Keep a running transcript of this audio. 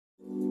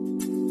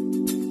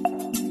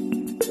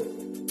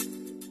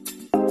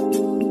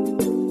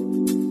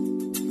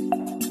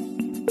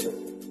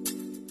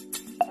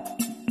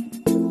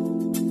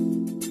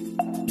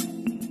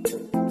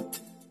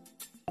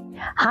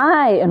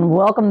Hi, and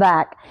welcome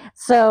back.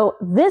 So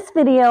this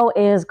video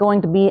is going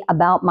to be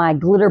about my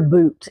glitter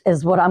boot,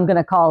 is what I'm going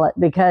to call it,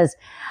 because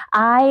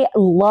I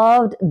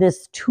loved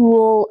this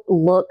tulle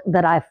look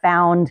that I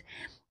found.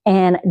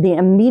 And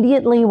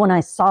immediately when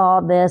I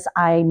saw this,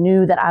 I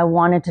knew that I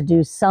wanted to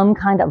do some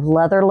kind of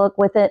leather look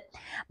with it.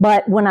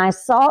 But when I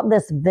saw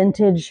this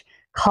vintage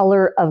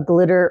color of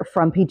glitter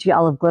from Peachy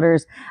Olive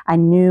Glitters, I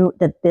knew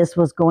that this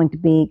was going to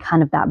be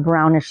kind of that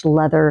brownish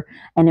leather,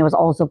 and it was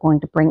also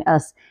going to bring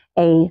us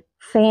a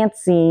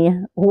fancy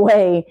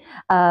way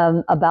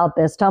about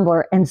this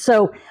tumbler. And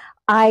so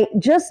I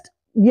just,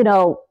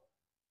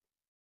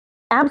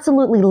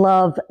 absolutely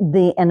love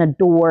and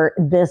adore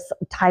this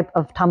type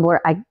of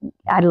tumbler.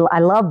 I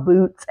love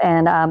boots,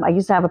 and I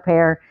used to have a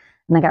pair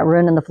and they got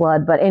ruined in the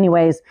flood. But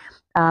anyways,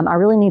 I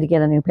really need to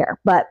get a new pair.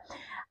 But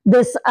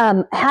this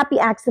happy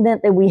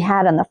accident that we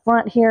had on the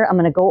front here, I'm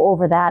going to go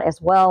over that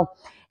as well.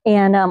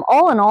 And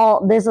all in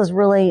all, this is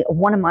really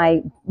one of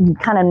my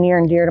kind of near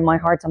and dear to my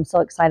hearts. I'm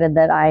so excited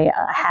that I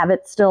have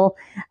it still.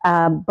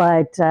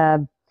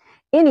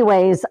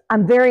 Anyways,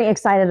 I'm very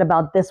excited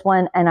about this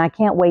one, and I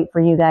can't wait for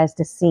you guys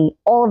to see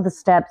all of the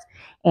steps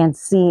and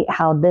see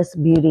how this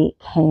beauty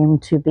came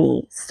to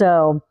be.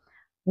 So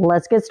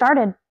let's get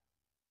started.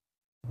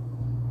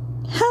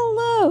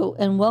 Hello,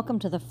 and welcome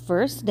to the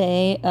first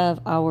day of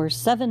our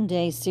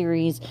 7-day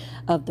series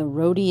of the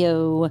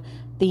Rodeo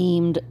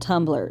themed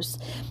tumblers.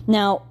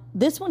 Now,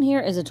 this one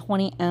here is a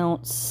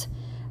 20-ounce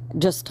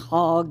just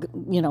hog,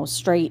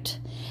 straight,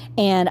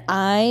 and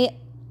I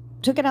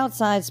took it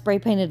outside, spray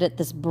painted it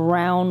this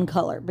brown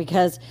color,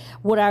 because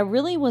what I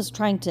really was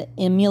trying to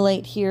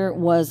emulate here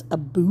was a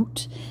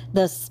boot.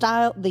 The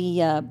style,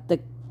 the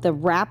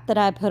wrap that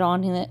I put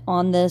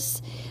on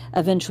this,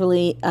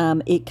 eventually,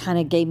 it kind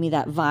of gave me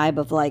that vibe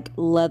of like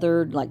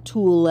leather, like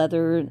tulle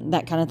leather,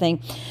 that kind of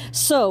thing.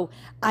 So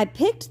I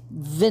picked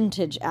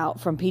Vintage out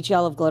from Peachy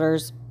Olive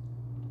Glitters.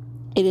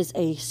 It is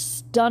a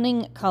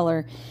stunning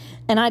color,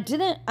 and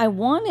I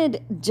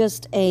wanted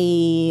just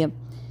a,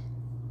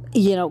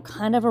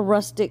 kind of a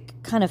rustic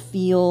kind of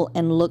feel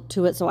and look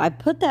to it. So I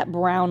put that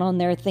brown on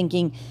there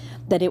thinking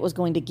that it was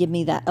going to give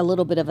me that a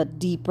little bit of a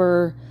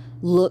deeper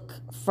look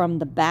from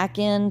the back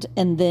end.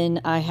 And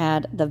then I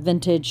had the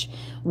Vintage,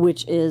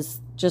 which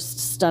is just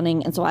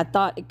stunning. And so I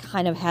thought it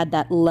kind of had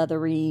that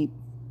leathery,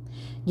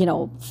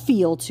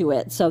 feel to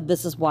it. So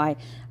this is why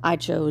I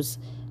chose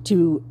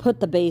to put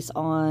the base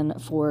on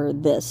for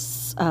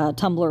this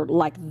tumbler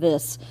like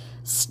this,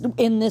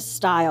 in this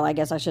style, I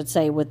guess I should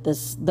say, with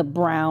the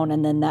brown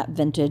and then that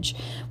Vintage,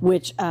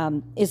 which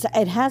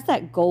it has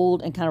that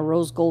gold and kind of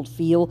rose gold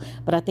feel,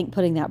 but I think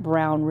putting that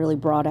brown really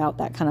brought out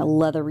that kind of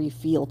leathery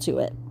feel to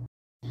it.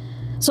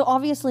 So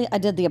obviously I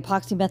did the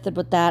epoxy method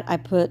with that. I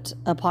put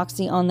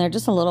epoxy on there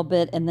just a little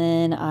bit, and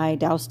then I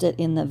doused it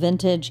in the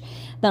Vintage.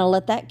 Then I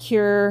let that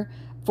cure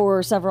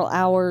for several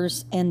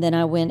hours, and then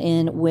I went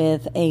in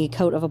with a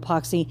coat of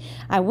epoxy.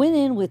 I went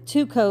in with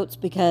 2 coats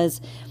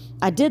because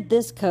I did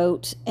this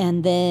coat,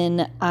 and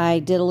then I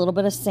did a little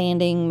bit of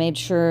sanding, made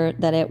sure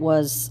that it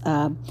was,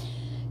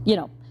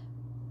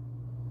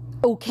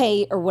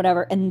 okay or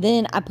whatever. And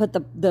then I put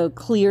the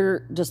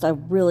clear, just a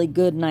really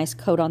good, nice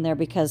coat on there,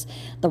 because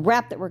the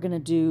wrap that we're going to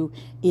do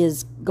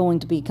is going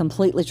to be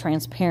completely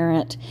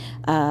transparent,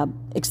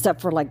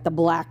 except for like the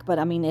black, but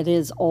I mean, it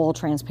is all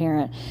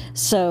transparent.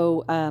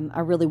 So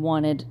I really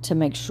wanted to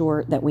make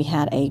sure that we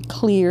had a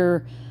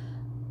clear,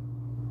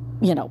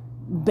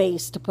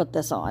 base to put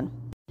this on.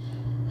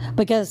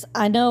 Because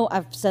I know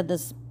I've said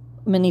this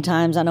many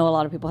times, I know a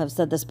lot of people have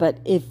said this, but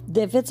if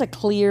it's a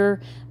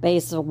clear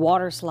base, a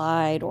water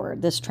slide, or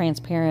this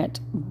transparent,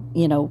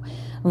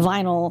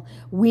 vinyl,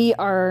 we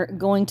are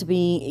going to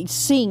be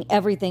seeing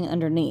everything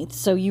underneath.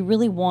 So you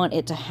really want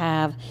it to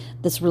have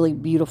this really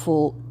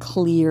beautiful,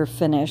 clear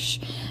finish.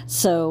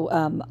 So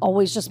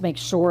always just make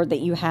sure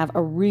that you have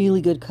a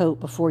really good coat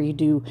before you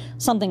do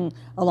something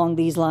along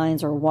these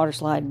lines, or a water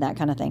slide, that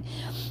kind of thing.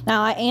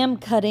 Now, I am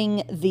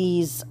cutting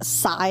these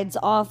sides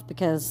off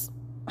because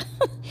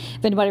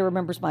if anybody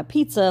remembers my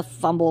pizza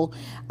fumble,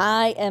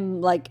 I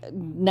am like,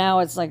 now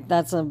it's like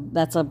that's a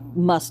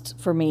must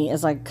for me,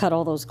 is like cut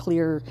all those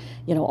clear,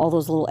 all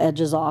those little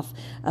edges off,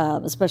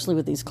 especially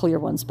with these clear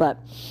ones. But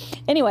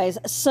anyways,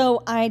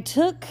 so I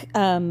took,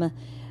 I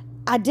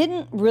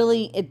didn't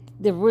really,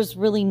 there was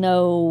really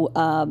no,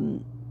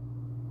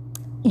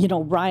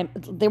 rhyme.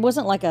 There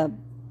wasn't like a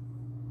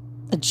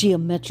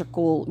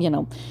geometrical,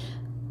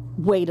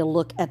 way to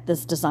look at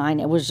this design.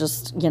 It was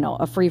just,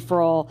 a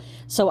free-for-all.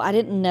 So I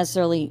didn't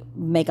necessarily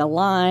make a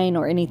line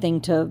or anything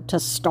to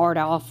start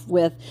off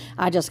with.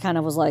 I just kind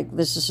of was like,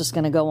 this is just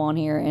going to go on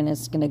here, and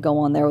it's going to go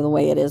on there the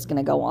way it is going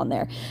to go on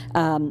there.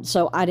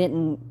 So I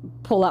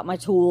didn't pull out my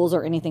tools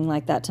or anything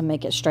like that to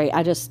make it straight.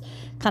 I just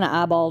kind of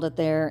eyeballed it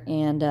there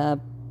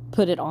and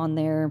put it on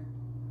there.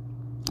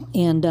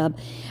 And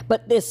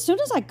but as soon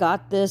as I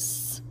got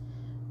this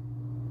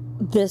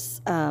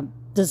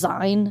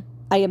design,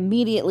 I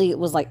immediately,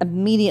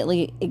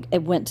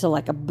 it went to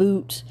like a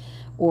boot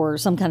or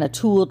some kind of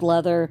tooled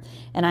leather,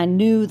 and I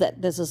knew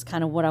that this is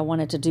kind of what I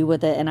wanted to do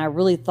with it, and I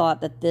really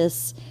thought that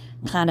this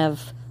kind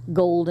of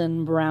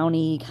golden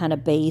browny kind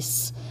of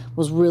base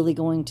was really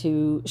going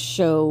to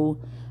show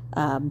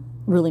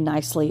really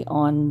nicely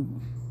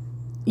on,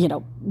 you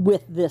know,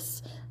 with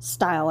this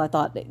style, I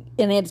thought.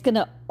 And it's going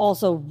to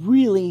also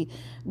really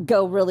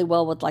go really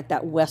well with like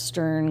that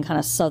Western kind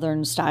of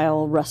Southern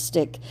style,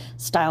 rustic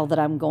style that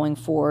I'm going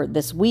for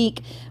this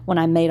week when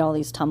I made all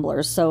these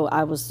tumblers. So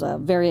I was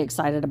very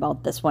excited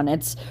about this one.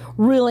 It's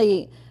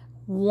really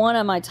one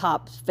of my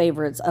top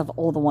favorites of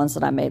all the ones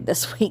that I made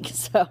this week.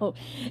 So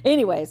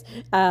anyways,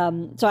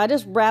 so I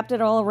just wrapped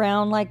it all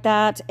around like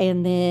that.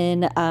 And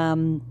then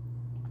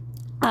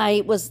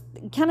I was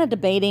kind of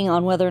debating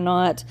on whether or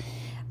not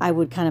I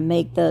would kind of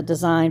make the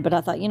design, but I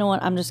thought, you know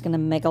what, I'm just going to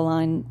make a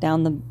line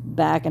down the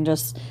back and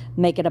just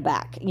make it a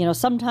back. You know,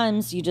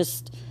 sometimes you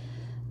just,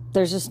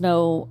 there's just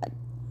no,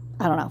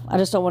 I don't know. I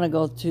just don't want to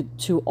go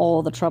to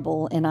all the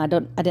trouble. And I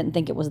didn't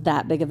think it was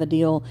that big of a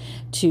deal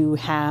to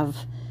have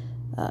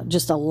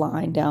just a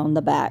line down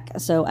the back.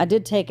 So I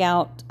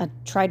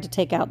tried to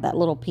take out that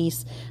little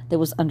piece that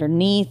was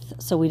underneath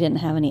so we didn't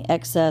have any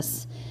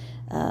excess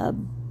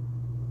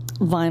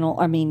vinyl.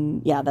 I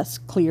mean, yeah, that's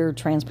clear,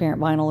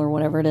 transparent vinyl or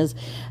whatever it is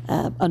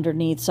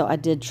underneath. So I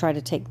did try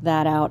to take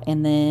that out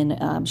and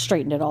then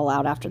straighten it all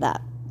out after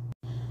that.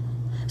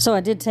 So I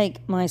did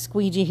take my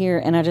squeegee here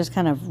and I just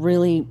kind of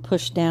really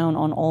pushed down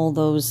on all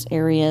those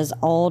areas,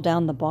 all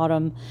down the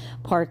bottom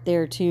part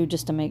there too,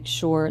 just to make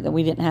sure that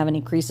we didn't have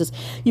any creases.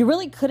 You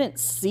really couldn't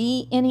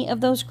see any of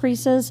those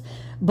creases,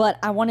 but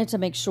I wanted to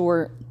make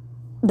sure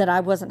that I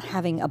wasn't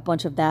having a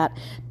bunch of that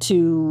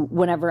to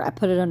whenever I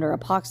put it under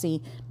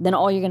epoxy, then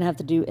all you're going to have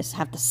to do is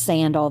have to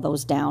sand all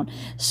those down.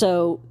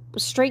 So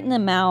straighten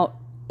them out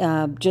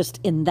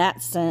just in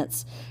that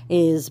sense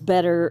is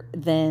better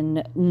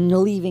than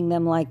leaving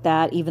them like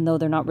that, even though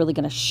they're not really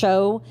going to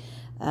show,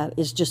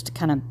 is just to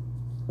kind of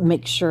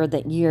make sure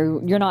that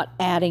you're not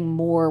adding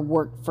more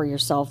work for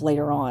yourself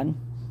later on.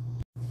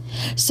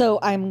 So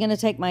I'm going to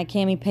take my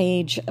Cami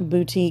Page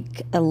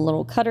Boutique a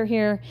little cutter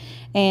here,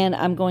 and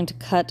I'm going to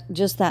cut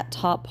just that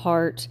top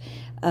part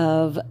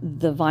of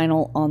the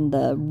vinyl on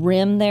the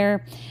rim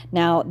there.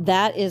 Now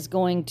that is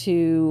going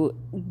to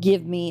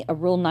give me a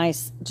real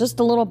nice, just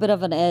a little bit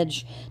of an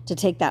edge to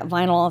take that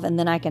vinyl off, and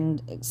then I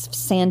can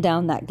sand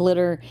down that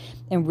glitter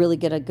and really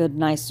get a good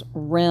nice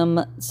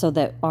rim so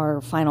that our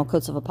final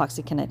coats of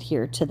epoxy can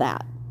adhere to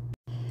that.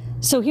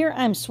 So here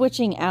I'm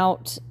switching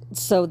out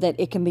so that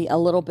it can be a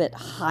little bit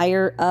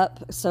higher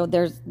up. So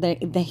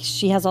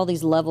she has all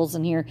these levels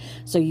in here,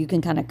 so you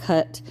can kind of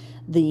cut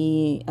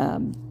the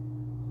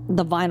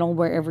vinyl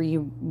wherever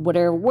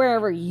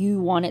you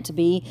want it to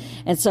be.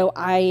 And so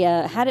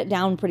I had it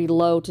down pretty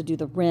low to do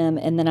the rim,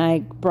 and then I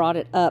brought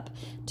it up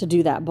to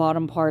do that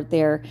bottom part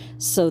there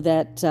so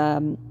that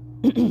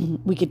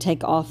we could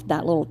take off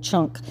that little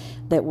chunk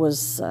that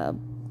was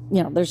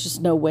you know, there's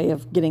just no way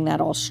of getting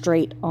that all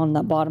straight on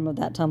the bottom of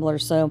that tumbler.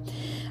 So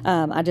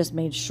I just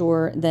made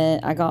sure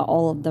that I got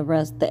all of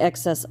the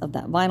excess of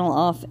that vinyl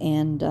off,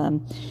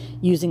 and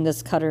using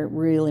this cutter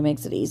really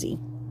makes it easy.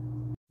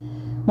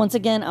 Once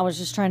again, I was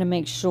just trying to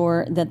make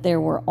sure that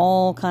there were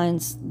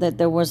that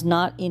there was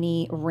not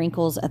any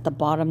wrinkles at the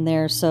bottom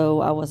there, so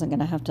I wasn't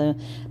going to have to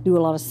do a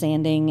lot of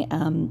sanding,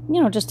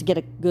 you know, just to get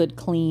a good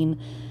clean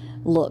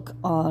look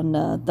on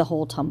the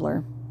whole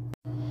tumbler.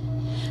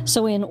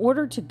 So in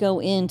order to go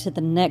into the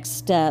next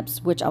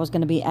steps, which I was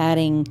going to be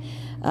adding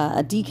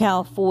a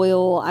decal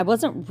foil, I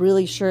wasn't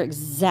really sure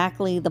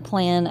exactly the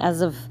plan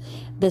as of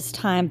this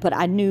time, but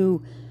I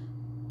knew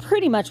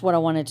pretty much what I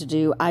wanted to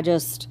do. I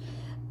just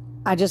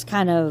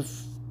kind of,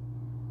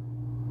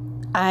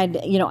 I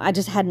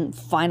just hadn't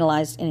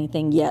finalized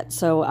anything yet.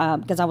 So,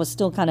 because I was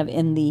still kind of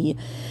in the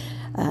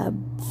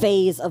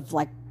phase of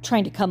like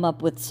trying to come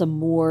up with some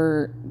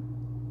more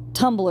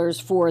tumblers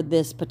for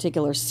this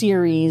particular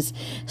series.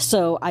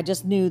 So I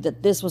just knew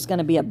that this was going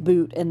to be a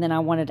boot, and then I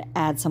wanted to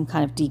add some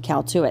kind of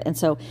decal to it. And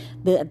so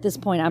at this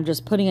point, I'm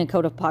just putting a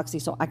coat of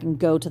epoxy so I can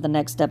go to the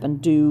next step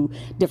and do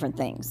different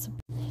things.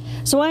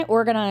 So I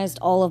organized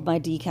all of my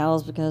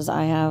decals because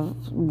I have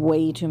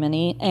way too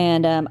many,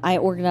 and I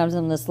organized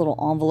them in this little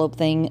envelope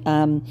thing,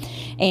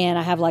 and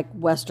I have like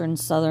Western,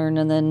 Southern,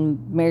 and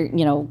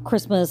then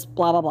Christmas,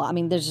 blah blah blah. I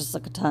mean, there's just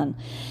like a ton.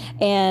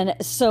 And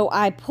so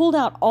I pulled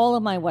out all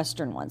of my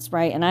Western ones,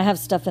 right? And I have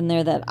stuff in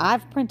there that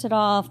I've printed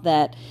off,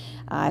 that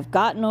I've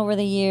gotten over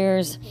the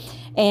years,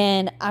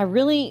 and I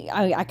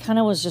kind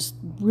of was just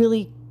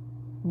really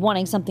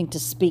wanting something to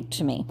speak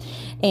to me,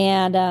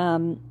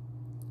 and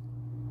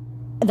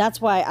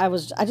that's why I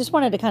just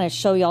wanted to kind of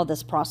show y'all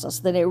this process,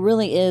 that it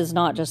really is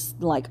not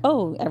just like,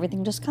 oh,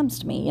 everything just comes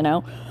to me, you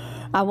know.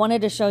 I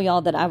wanted to show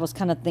y'all that I was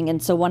kind of thinking.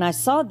 So when I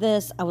saw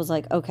this, I was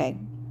like, okay,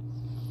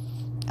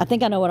 I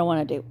think I know what I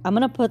want to do. I'm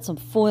going to put some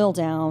foil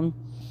down,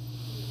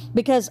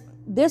 because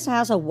this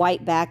has a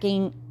white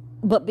backing,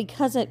 but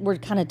because we're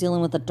kind of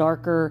dealing with a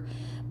darker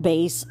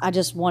base, I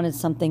just wanted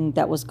something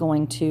that was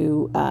going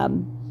to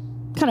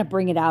kind of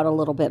bring it out a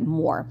little bit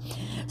more.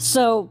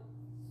 So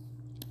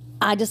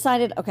I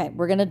decided, okay,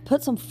 we're going to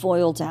put some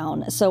foil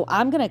down. So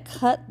I'm going to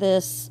cut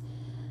this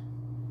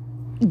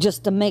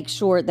just to make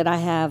sure that I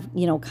have,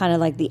 you know, kind of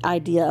like the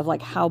idea of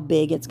like how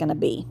big it's going to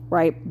be,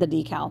 right? The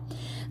decal.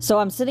 So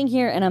I'm sitting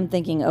here and I'm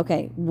thinking,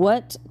 okay,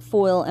 what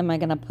foil am I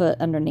going to put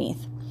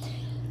underneath?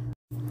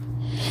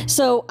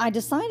 So I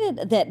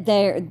decided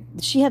that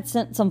she had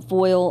sent some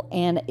foil,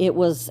 and it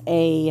was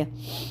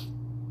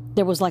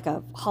there was like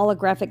a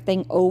holographic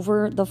thing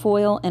over the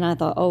foil, and I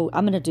thought, oh,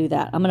 I'm going to do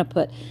that. I'm going to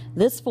put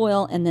this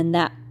foil and then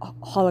that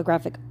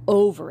holographic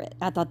over it.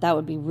 I thought that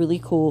would be really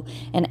cool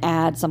and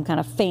add some kind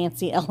of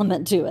fancy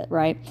element to it,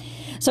 right?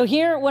 So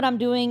here what I'm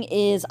doing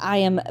is I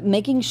am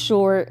making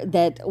sure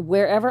that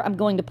wherever I'm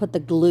going to put the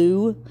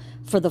glue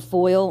for the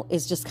foil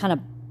is just kind of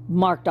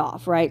marked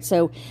off, right?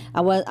 So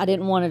I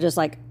didn't want to just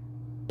like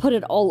put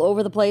it all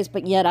over the place,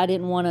 but yet I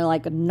didn't want to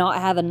like not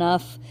have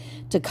enough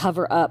to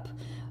cover up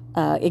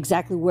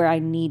exactly where I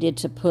needed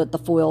to put the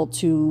foil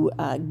to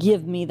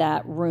give me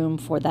that room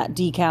for that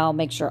decal,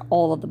 make sure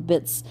all of the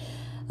bits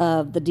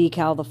of the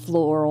decal, the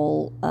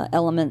floral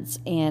elements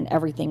and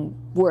everything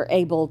were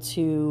able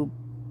to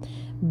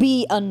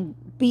be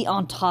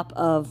on top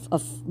of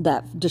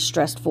that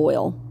distressed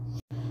foil.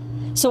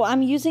 So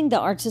I'm using the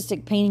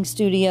Artistic Painting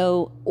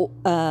Studio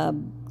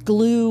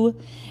glue,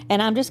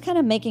 and I'm just kind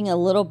of making a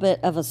little bit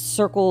of a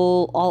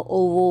circle, all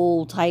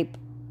oval type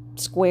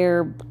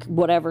square,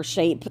 whatever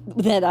shape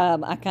that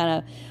I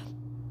kind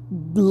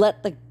of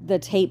let the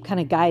tape kind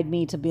of guide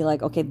me to be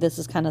like, okay, this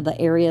is kind of the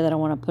area that I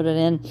want to put it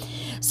in.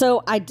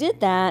 So I did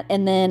that,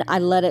 and then I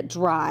let it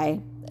dry.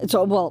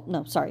 So, well,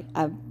 no, sorry.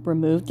 I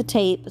removed the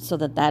tape so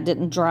that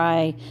didn't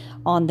dry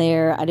on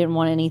there. I didn't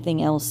want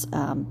anything else,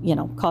 you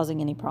know,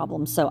 causing any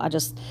problems. So I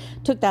just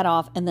took that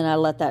off, and then I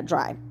let that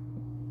dry.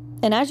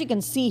 And as you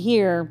can see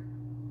here,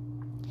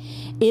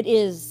 it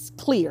is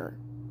clear,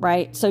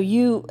 right? So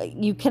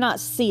you cannot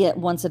see it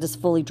once it is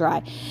fully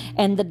dry.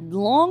 And the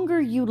longer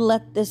you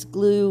let this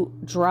glue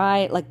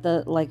dry, like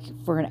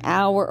for an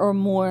hour or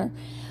more,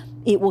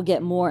 it will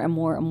get more and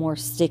more and more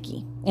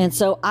sticky. And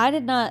so I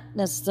did not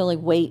necessarily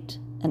wait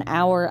an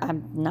hour.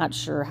 I'm not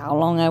sure how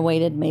long I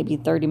waited, maybe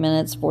 30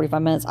 minutes,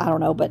 45 minutes, I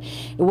don't know, but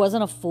it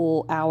wasn't a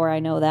full hour, I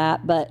know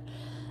that. But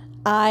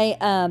I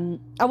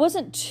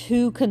wasn't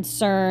too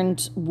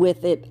concerned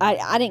with it.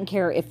 I didn't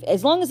care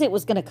as long as it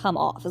was going to come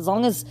off, as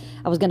long as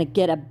I was going to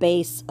get a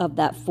base of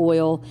that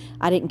foil.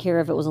 I didn't care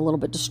if it was a little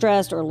bit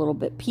distressed or a little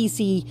bit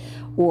piecey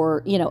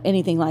or, you know,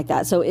 anything like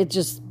that. So it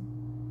just,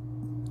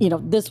 you know,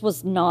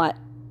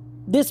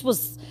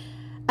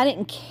 I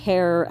didn't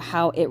care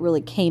how it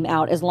really came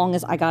out, as long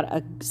as I got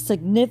a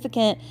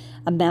significant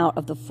amount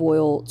of the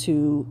foil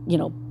to, you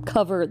know,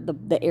 cover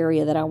the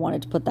area that I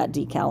wanted to put that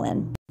decal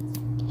in.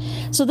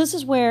 So this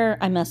is where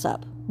I mess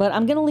up, but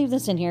I'm going to leave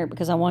this in here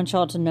because I want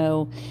y'all to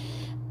know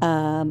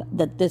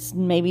that this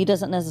maybe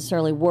doesn't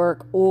necessarily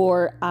work,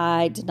 or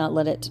I did not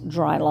let it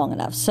dry long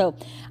enough. So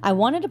I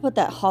wanted to put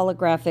that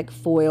holographic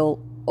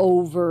foil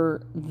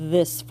over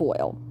this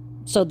foil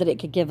so that it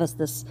could give us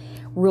this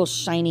real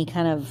shiny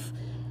kind of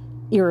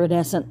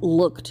iridescent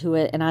look to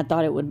it, and I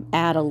thought it would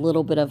add a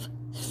little bit of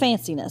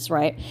fanciness,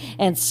 right?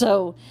 And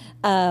so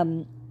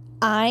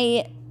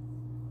I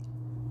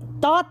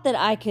thought that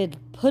I could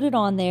put it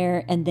on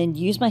there and then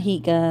use my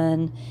heat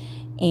gun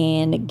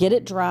and get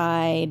it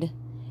dried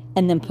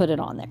and then put it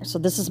on there. So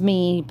this is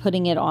me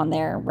putting it on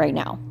there right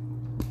now.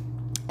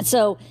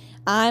 So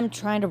I'm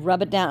trying to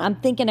rub it down. I'm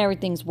thinking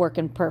everything's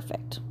working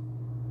perfect,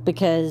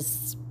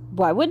 because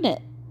why wouldn't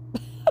it?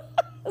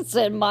 It's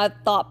in my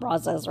thought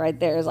process right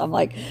there. So I'm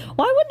like,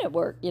 why wouldn't it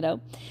work? You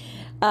know,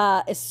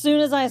 as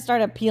soon as I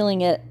started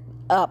peeling it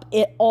up,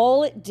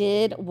 all it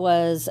did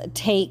was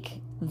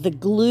take the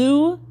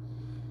glue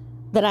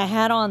that I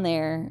had on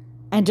there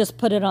and just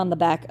put it on the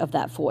back of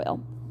that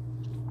foil.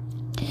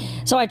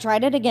 So I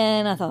tried it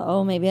again. I thought,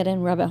 oh, maybe I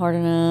didn't rub it hard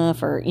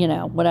enough, or, you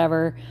know,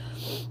 whatever.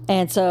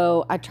 And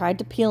so I tried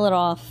to peel it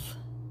off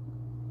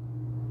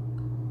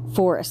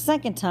for a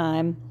second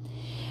time,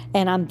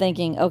 and I'm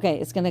thinking, okay,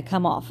 it's going to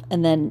come off.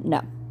 And then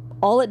no,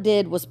 all it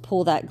did was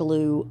pull that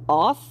glue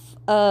off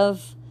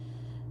of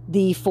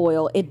the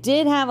foil. It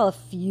did have a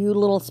few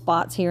little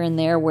spots here and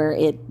there where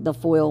the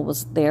foil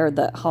was there,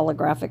 the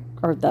holographic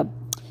or the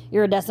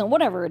iridescent,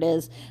 whatever it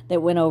is,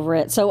 that went over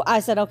it. So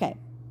I said, okay,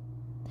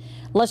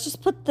 let's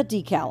just put the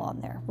decal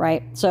on there,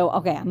 right? So,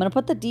 okay, I'm going to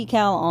put the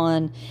decal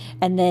on,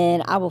 and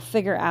then I will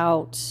figure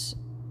out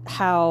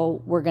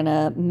how we're going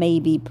to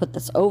maybe put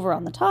this over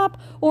on the top,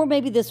 or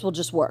maybe this will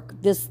just work.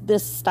 This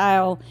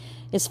style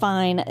is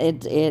fine.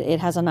 It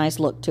has a nice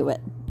look to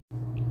it.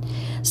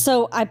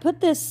 So I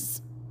put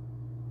this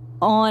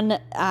on.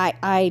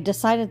 I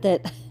decided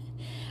that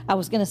I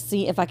was going to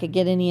see if I could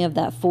get any of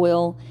that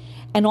foil,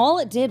 and all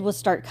it did was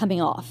start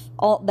coming off.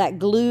 All that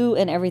glue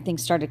and everything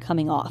started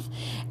coming off.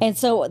 And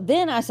so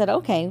then I said,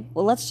 okay,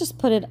 well, let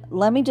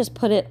me just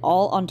put it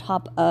all on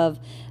top of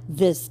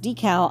this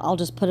decal. I'll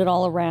just put it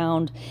all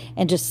around,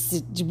 and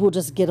we'll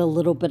just get a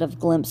little bit of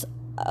glimpse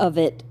of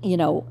it, you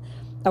know,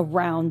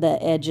 around the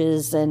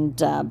edges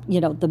and, you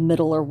know, the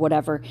middle or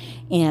whatever.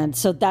 And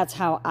so that's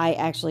how I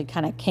actually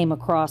kind of came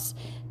across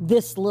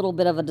this little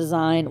bit of a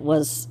design,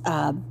 was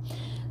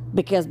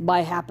because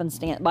by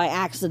happenstance, by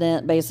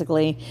accident,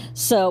 basically.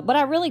 So, but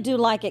I really do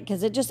like it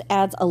because it just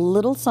adds a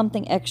little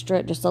something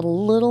extra, just a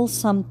little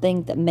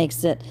something that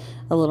makes it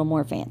a little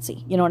more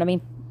fancy. You know what I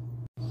mean?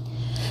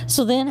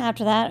 So then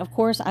after that, of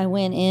course, I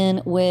went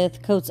in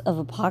with coats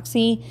of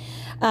epoxy.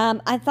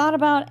 I thought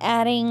about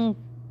adding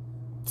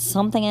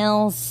something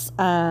else,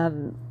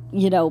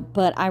 you know,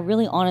 but I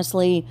really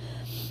honestly,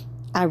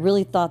 I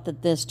really thought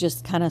that this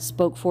just kind of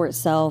spoke for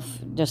itself.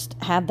 Just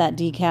have that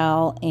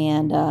decal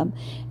and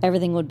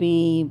everything would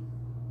be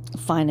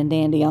fine and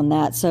dandy on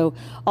that. So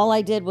all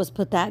I did was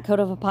put that coat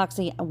of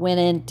epoxy. I went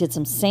in, did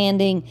some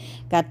sanding,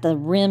 got the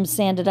rim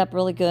sanded up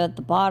really good,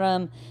 the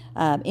bottom,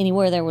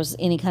 anywhere there was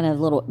any kind of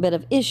little bit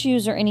of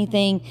issues or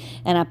anything,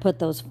 and I put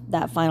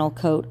that final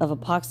coat of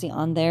epoxy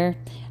on there,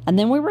 and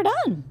then we were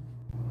done.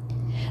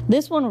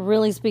 This one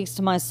really speaks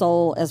to my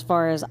soul as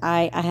far as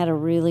I had a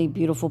really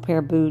beautiful pair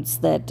of boots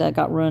that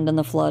got ruined in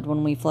the flood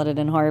when we flooded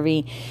in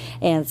Harvey.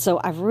 And so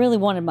I've really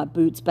wanted my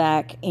boots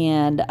back,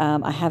 and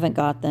I haven't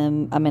got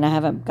them. I mean, I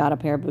haven't got a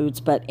pair of boots.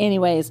 But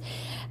anyways,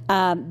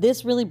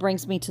 this really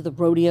brings me to the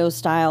rodeo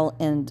style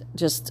and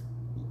just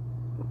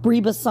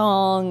Reba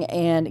song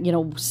and, you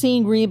know,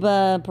 seeing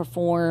Reba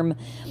perform.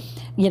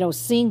 You know,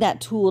 seeing that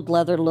tooled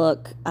leather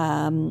look,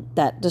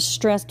 that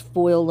distressed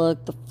foil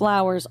look, the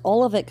flowers,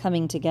 all of it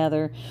coming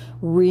together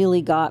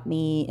really got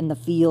me in the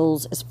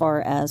feels as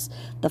far as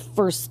the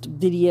first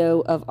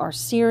video of our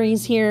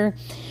series here.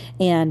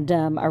 And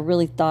I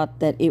really thought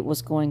that it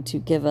was going to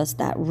give us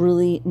that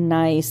really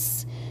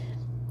nice,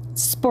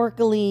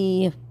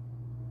 sparkly,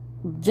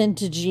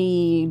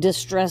 vintagey,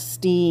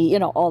 distressedy, you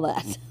know, all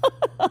that,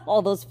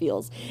 all those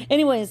feels.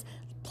 Anyways,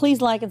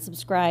 please like and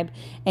subscribe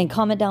and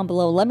comment down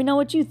below. Let me know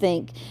what you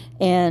think,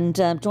 and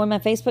join my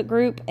Facebook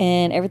group,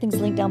 and everything's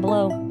linked down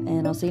below,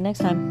 and I'll see you next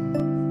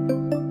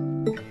time.